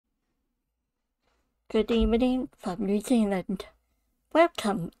Good evening from New Zealand.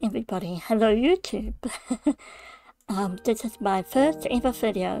 Welcome everybody. Hello YouTube. This is my first ever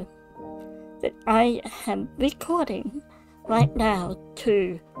video that I am recording right now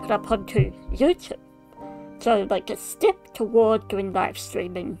to put up onto YouTube. So like a step toward doing live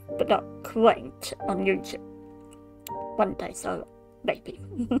streaming, but not quite on YouTube. One day, so maybe.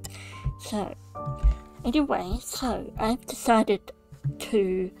 So anyway, so I've decided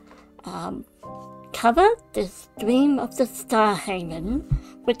to cover this Dream of the Star Hanging,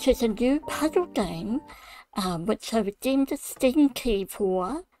 which is a new puzzle game which I redeemed a Steam key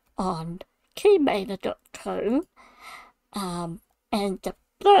for on keymailer.co, and the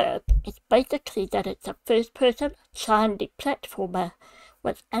blurb is basically that it's a first-person shiny platformer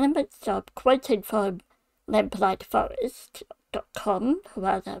with elements of quoted from lamplightforest.com, who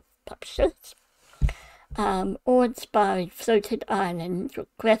are the publishers, awe-inspiring floating islands with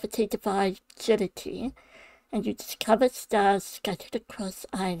gravity-defying agility, and you discover stars scattered across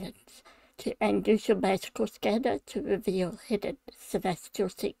islands and use your magical scanner to reveal hidden celestial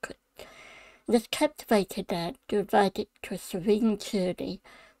secrets. It is captivating that you're invited to a serene journey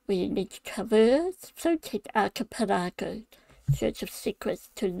where you need to traverse floating archipelagos in search of secrets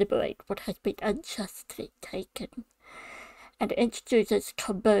to liberate what has been unjustly taken. And it introduces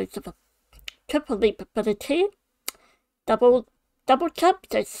combos of a triple leap ability, double jump,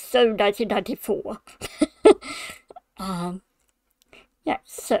 that's so 1994. Yeah,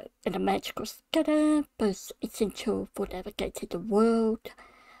 so in a magical scanner, both essential for navigating the world.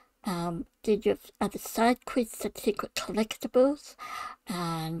 Then you have other side quests and secret collectibles,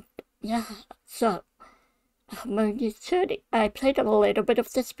 and yeah, so harmonious journey. I played a little bit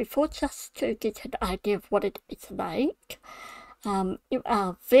of this before just to get an idea of what it is like. You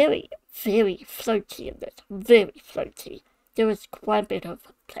are very, very floaty in this, very floaty. There is quite a bit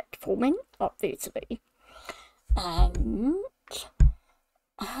of platforming, obviously. And,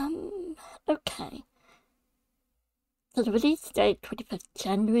 okay. So the release date, 25th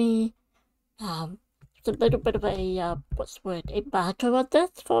January. It's a little bit of a, what's the word, embargo on this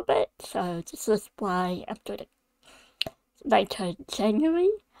for a bit. So this is why I'm doing it later in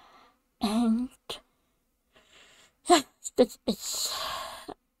January. And this is,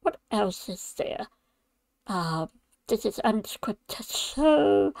 what else is there? This is unscripted,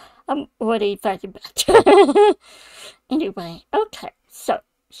 so I'm already very bad. Anyway, okay, so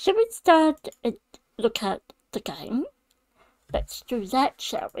should we start and look at the game? Let's do that,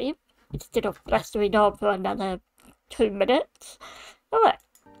 shall we? Instead of blustering on for another 2 minutes. Alright,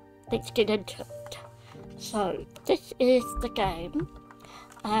 let's get into it. So, this is the game.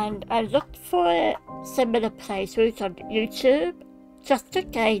 And I looked for similar playthroughs on YouTube just to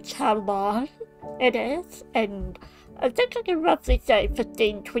gauge how long it is, and I think I can roughly say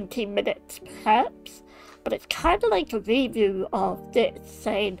 15-20 minutes perhaps, but it's kind of like a review of this,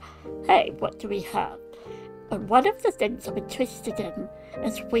 saying, hey, what do we have? And one of the things I'm interested in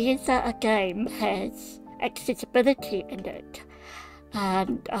is whether a game has accessibility in it,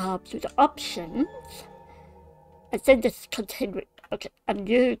 and through the options, and then this continuing. Okay, a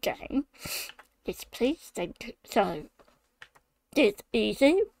new game. Yes, please, thank you. So, it's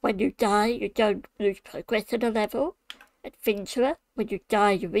easy. When you die, you don't lose progress in a level. Adventurer, when you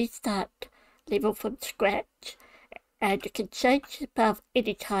die, you restart level from scratch. And you can change the path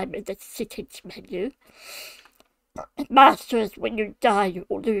anytime in the settings menu. And Masters, when you die, you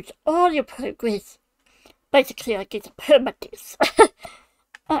will lose all your progress. Basically, I guess a permadeath.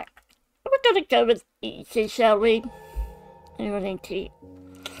 Alright, we're gonna go with easy, shall we? Where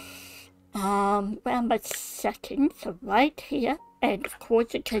are my settings? So right here, and of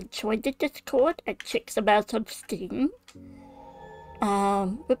course you can join the Discord and check them out on Steam.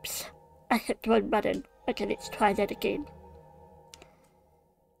 Whoops, I hit the wrong button. Okay, let's try that again.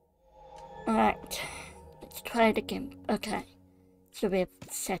 Alright, let's try it again. Okay, so we have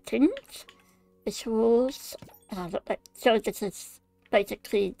settings, visuals, so this is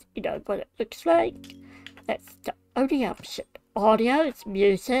basically, you know, what it looks like. That's the only option. Audio is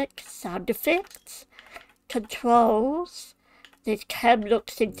music, sound effects, controls, there's cam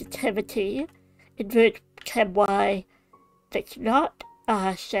look sensitivity, invert cam Y, that's not,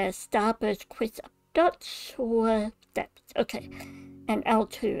 share starburst quiz, I'm not sure that's, okay, and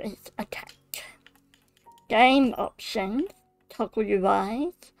L2 is attack. Game options, toggle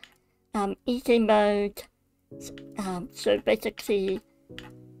UIs, easy mode, so basically,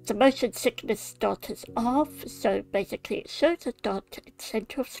 the motion sickness dot is off, so basically it shows a dot at the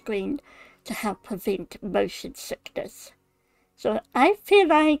center of screen to help prevent motion sickness. So I feel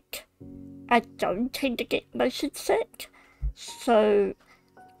like I don't tend to get motion sick, so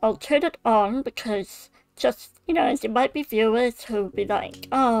I'll turn it on because just, you know, there might be viewers who'll be like,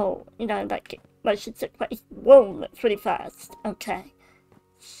 oh, you know, like, motion sickness, whoa, that's really fast. Okay,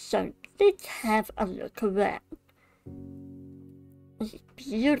 so let's have a look around. These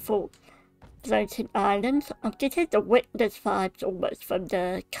beautiful floating islands. I'm getting the wetness vibes almost from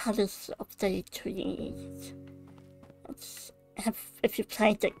the colours of the trees. If you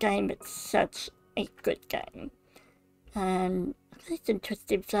played that game, it's such a good game. And these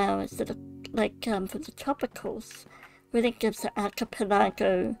interesting flowers that look like from the tropicals really gives the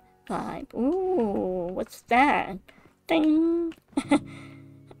archipelago vibe. Ooh, what's that? Ding!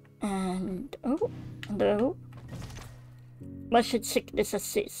 And, oh, hello. Motion sickness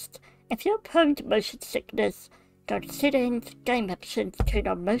assist. If you're prone to motion sickness, go to settings, game options, turn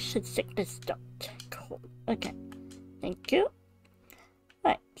on motion sickness dot. Cool. Okay. Thank you.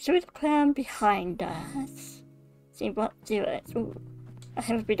 Right, so the crown behind us. See what there is. Ooh, I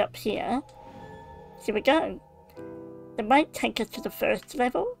haven't been up here. Here we go. That might take us to the first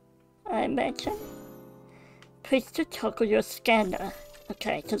level, I imagine. Press to toggle your scanner.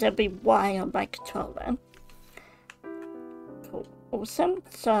 Okay, so there'll be Y on my controller. Cool, awesome.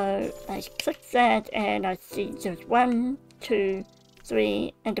 So I click that and I see there's 1, 2,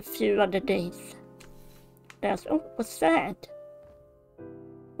 3, and a few underneath. There's, oh, what's that? I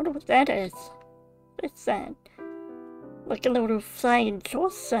wonder what that is. What's that? Like a little flying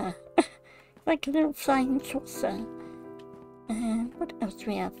saucer. Like a little flying saucer. And what else do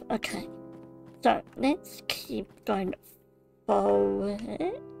we have? Okay. So let's keep going forward.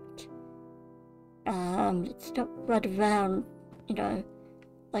 Let's not run around, you know,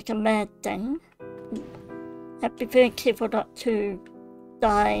 like a mad thing. Have to be very careful not to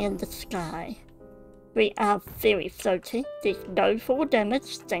die in the sky. We are very floaty. There's no fall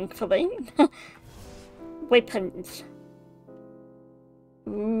damage, thankfully. Weapons.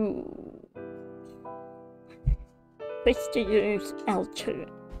 Ooh. Press to use L2.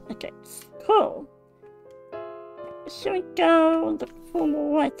 Okay, cool. Shall we go look for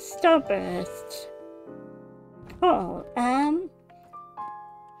more white starbursts? Cool. And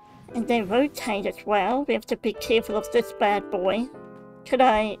then rotate as well. We have to be careful of this bad boy. Could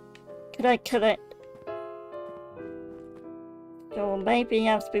I kill it? So maybe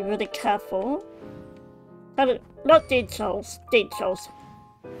I have to be really careful. Not dead souls, dead souls.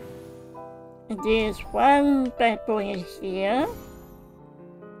 And there's one bad boy in here.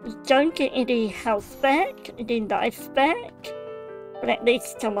 You don't get any health back, any life back. But at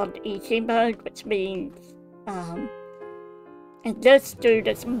least I'm on easy mode, which means, and this dude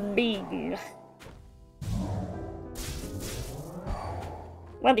is mean.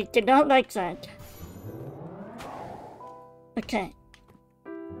 Well, he did not like that. Okay.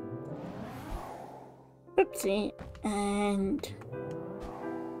 Oopsie, and...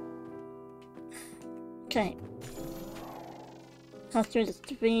 Okay. After the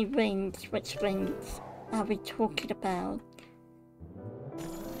 3 rings, which rings are we talking about?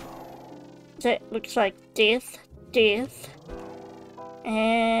 That looks like death, death,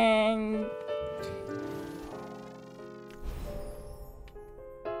 and...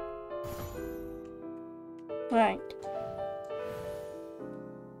 Right.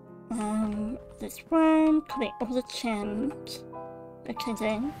 This one, collect all the gems. Okay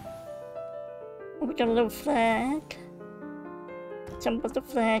then. Oh, we got a little flag. Jump on the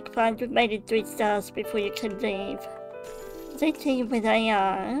flag, find remaining 3 stars before you can leave. They tell you where they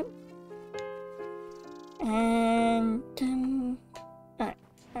are. And, right.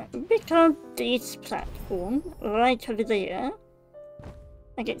 Pick on this platform, right over there.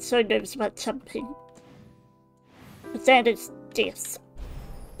 I get so nervous about jumping. But that is death.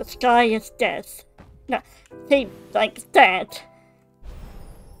 The sky is death. No, see, like that.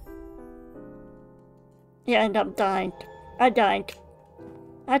 Yeah, and I'm dying. I died.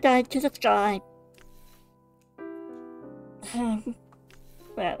 I died to the sky.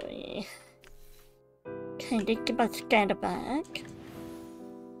 Well, okay, let's get my scanner back.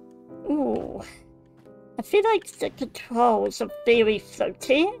 Ooh. I feel like the controls are very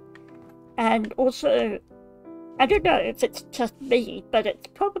floaty. And also, I don't know if it's just me, but it's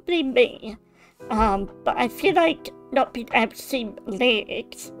probably me. But I feel like not being able to see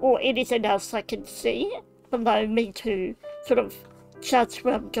legs or anything else I can see below me to sort of judge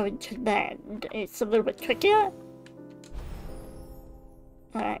where I'm going to land. It's a little bit trickier.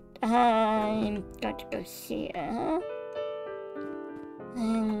 Alright, I'm going to go here.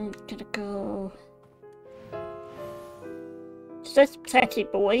 I'm gonna go... So this fatty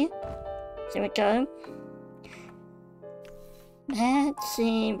boy. There we go. Let's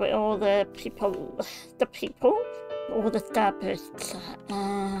see where all the people all the starbursts.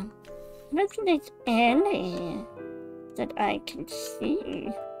 I don't think there's any that I can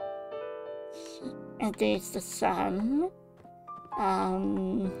see. And there's the sun.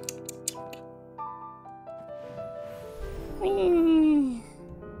 Oh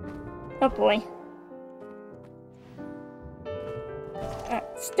boy.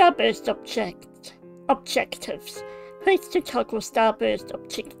 Starburst objectives. Press to toggle starburst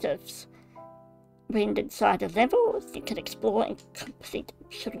objectives. When inside a level, you can explore and complete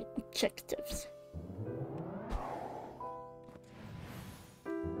optional objectives.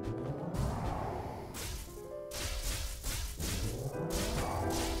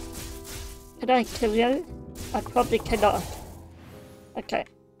 Can I kill you? I probably cannot. Okay.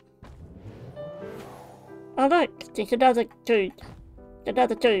 Oh look, there's another dude.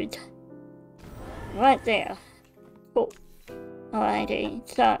 Another dude. Right there. Cool. Alrighty,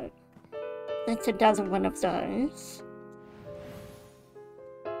 so that's another one of those.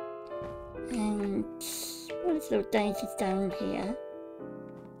 And what is the daisies down here?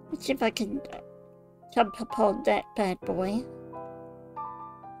 Let's see if I can jump upon that bad boy.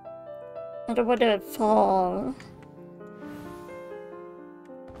 I don't want to fall.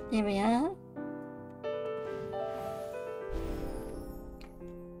 There we are.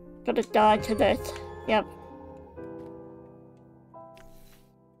 Gotta die to this. Yep.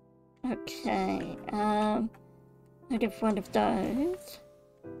 Okay, I have one of those.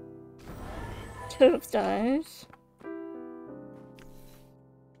 Two of those.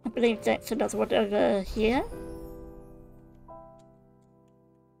 I believe that's another one over here.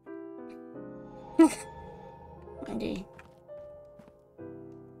 Ready.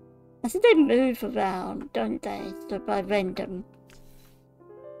 I think they move around, don't they? So by random.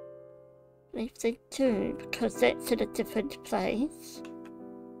 I believe they do, because that's in a different place.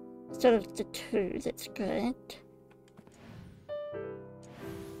 Instead of the two, that's good.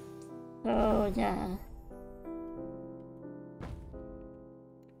 Oh yeah.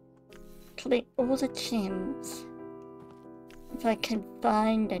 Collect all the gems. If I can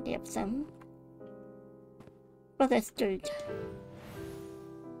find any of them. Well, let's do it.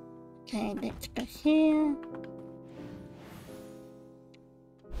 Okay, let's go here.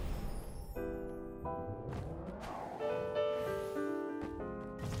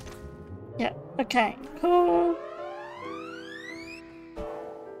 Yeah, okay, cool.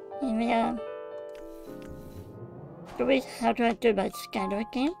 Here we are. How do I do my scanner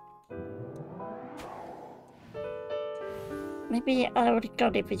again? Maybe I already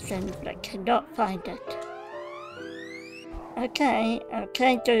got everything, but I cannot find it. Okay,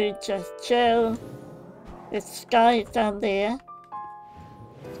 dude, just chill. The sky is down there.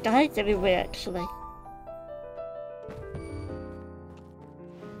 Sky is everywhere, actually.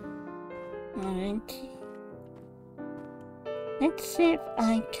 Alright. Let's see if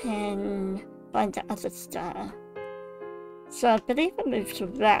I can find the other star. So I believe it moves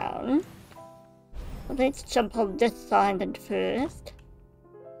around. Well, let's jump on this island first.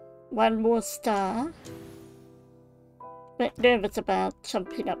 One more star. A bit nervous about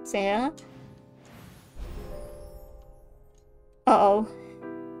jumping up there. Uh-oh.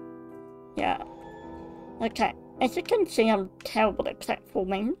 Yeah. Okay. As you can see, I'm terrible at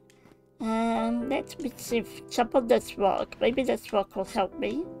platforming. Let's see if jump on this rock. Maybe this rock will help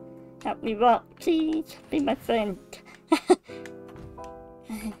me. Help me, rock, please. Be my friend.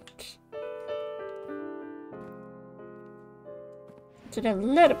 And it's in a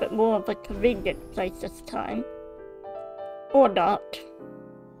little bit more of a convenient place this time. Or not.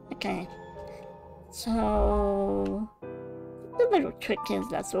 Okay. So a little tricky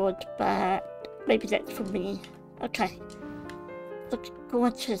as I thought, but maybe that's for me. Okay. Looks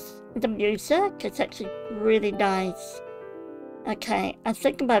gorgeous. The music is actually really nice. Okay, I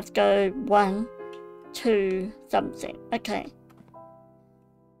think I'm about to go 1, 2, something. Okay.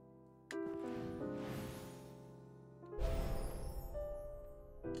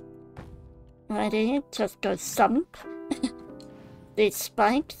 Ready? Just go thump. There's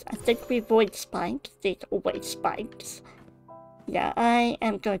spikes. I think we avoid spikes. There's always spikes. Yeah, I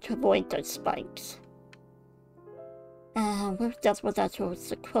am going to avoid those spikes. That's what that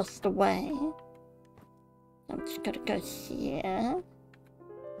was across the way. I'm just gonna go here.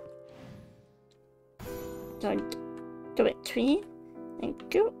 Don't do it, 3.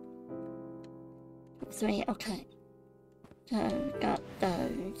 Thank you. 3, okay. So, got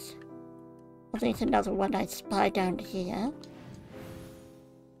those. Oh, there's another one I spy down here.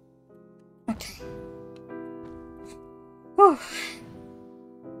 Okay. Whew.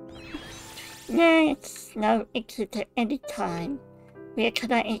 Yes, no exit at any time. Where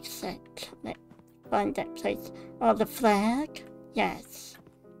can I exit? Let's find that place. Oh, the flag? Yes.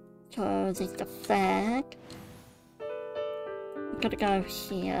 So there's the flag. I'm gonna go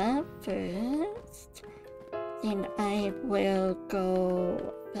here first. Then I will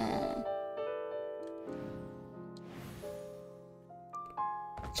go there.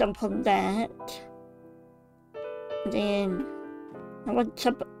 Jump on that. Then I want to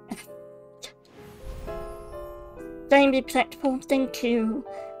jump. Daily platform, thank you.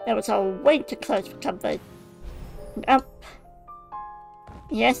 That was all way too close for comfort. Up.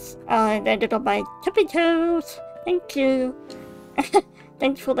 Yes, I landed on my tippy toes. Thank you.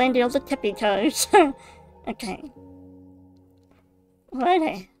 Thanks for landing on the tippy toes. Okay.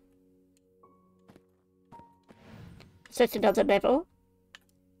 Righty. Is this another level?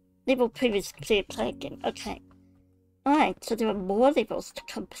 Level previously played in. Okay. Alright, so there are more levels to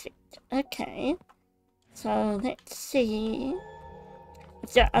complete. Okay. So let's see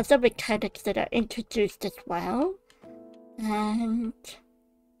if there are other mechanics that are introduced as well. And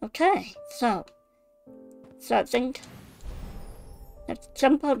okay, so I think let's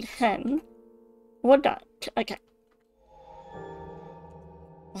jump on him or not. Okay.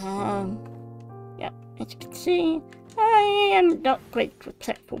 Yeah, as you can see, I am not great with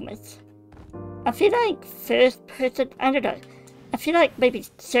platformers. I feel like first person, I don't know. I feel like maybe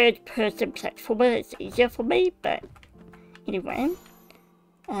third person platformer is easier for me, but anyway.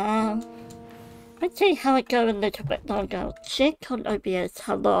 Let's see how I go a little bit longer. I'll check on OBS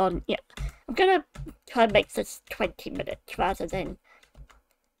how long. Yeah, I'm gonna try and make this 20 minutes rather than,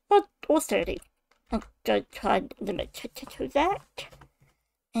 or 30. I'll go try and limit it to that.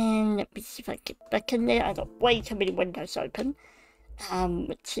 And let me see if I get back in there. I got way too many windows open.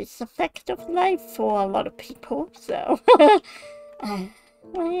 Which is a fact of life for a lot of people, so.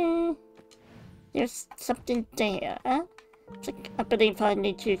 Well, there's something there. I believe I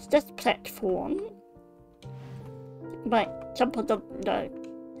need to use this platform. Right, jump on the, no.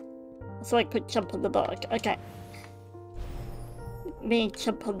 So I could jump on the log, okay. Let me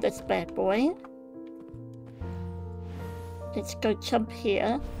jump on this bad boy. Let's go jump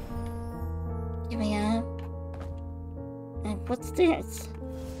here. Here we are. And what's this?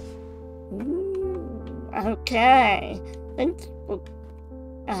 Ooh, okay. Things will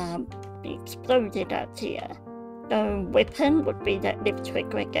be exploded out here. The weapon would be that left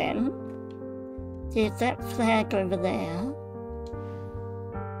trigger again. There's that flag over there.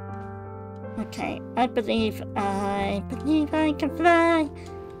 Okay, I believe I can fly.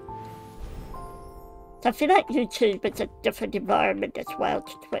 So I feel like YouTube is a different environment as well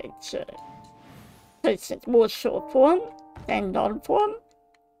to Twitch. Because it's more short form than long form.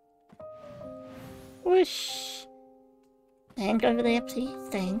 Whoosh. Land over there, please.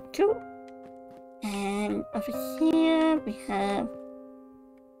 Thank you. And over here we have.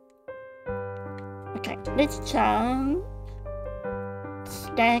 Okay, let's jump.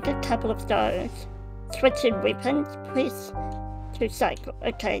 Snag a couple of those. Switching weapons, press to cycle.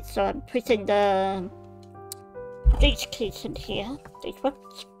 Okay, so I'm pressing these keys in here. These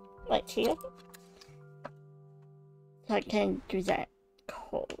ones, right here. So I can do that.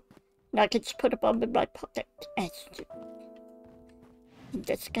 Cool. Now I can just put a bomb in my pocket as to in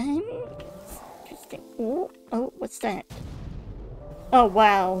this game. Interesting. Oh, what's that? Oh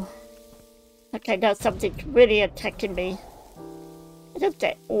wow. Okay, now something's really attacking me. Is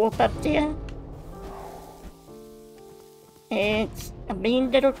that orb up there? It's a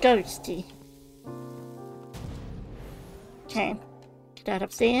mean little ghosty. Okay, get out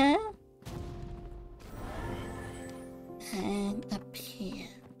of there. And up here.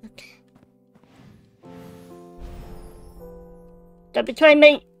 Okay. Don't betray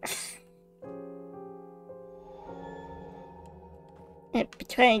me! It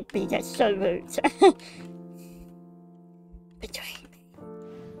betrayed me, that's so rude. Betrayed me.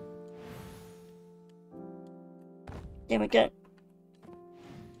 There we go.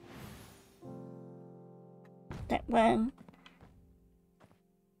 That one.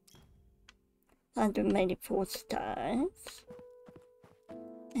 184 stars.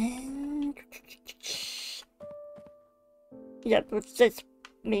 And yeah, what's this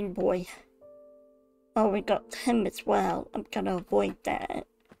mean boy? Oh, we got him as well. I'm gonna avoid that.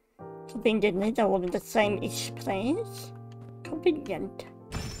 Conveniently, they're all in the same-ish place. Convenient.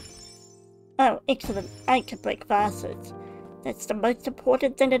 Oh, excellent. I can break vases. That's the most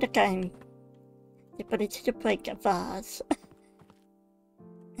important thing in the game. The ability to break a vase.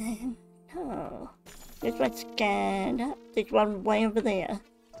 And, oh. There's one scan. There's one way over there.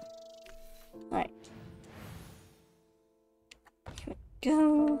 Right. Here we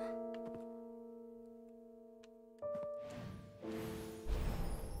go.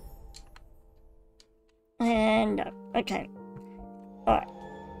 And no. Okay. Alright.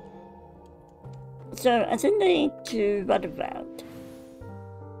 So I think need to run around.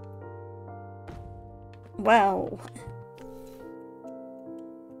 Wow.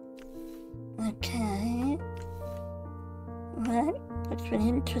 Okay. Right. That's really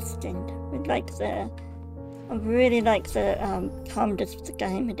interesting. I really like the calmness of the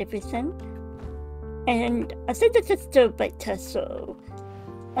game and everything. And I think this is still beta, so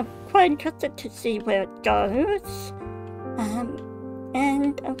I'm quite interested to see where it goes.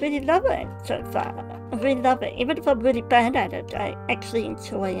 And I really love it so far. I really love it. Even if I'm really bad at it, I actually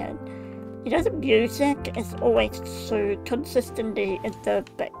enjoy it. You know, the music is always so consistently in the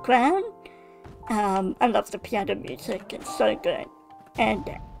background. I love the piano music, it's so good. And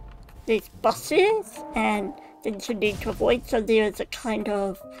these bosses and things you need to avoid, so there's a kind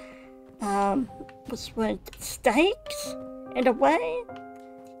of, what's the word, stakes, in a way.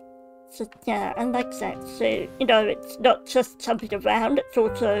 So yeah, I like that. So, you know, it's not just jumping around, it's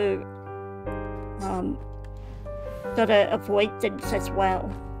also, gotta avoid things as well.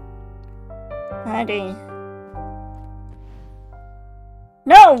 Righty.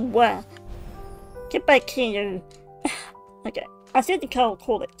 No! Get back here. Okay, I think I'll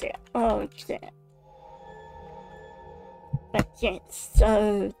call it there. Okay. But yes,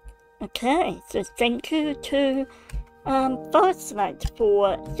 so, okay, so thank you to Foresight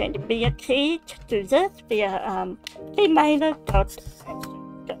for sending me a key to do this via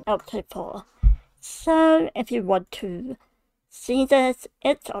keymailer.lk4. So if you want to see this,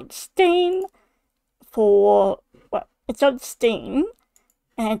 it's on Steam it's on Steam,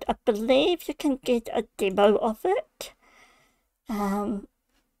 and I believe you can get a demo of it. Yeah,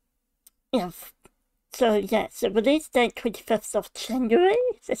 so yeah, so release date 25th of January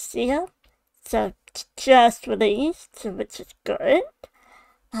this year. So it's just released, so which is good.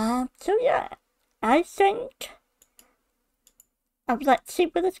 So yeah, I think I would like to see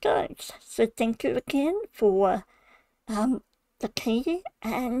where this goes. So thank you again for the key,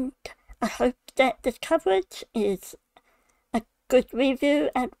 and I hope that this coverage is a good review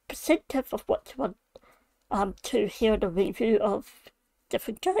and representative of what you want to hear the review of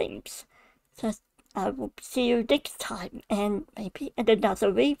different games. So I will see you next time, and maybe in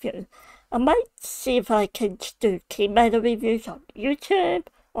another review. I might see if I can do keymailer reviews on YouTube,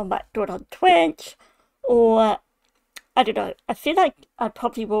 or might do it on Twitch, or I don't know. I feel like I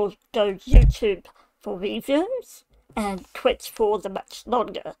probably will go YouTube for reviews and Twitch for the much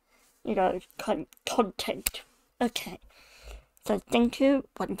longer, you know, content. Okay, so thank you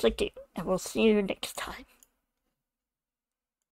once again, and we'll see you next time.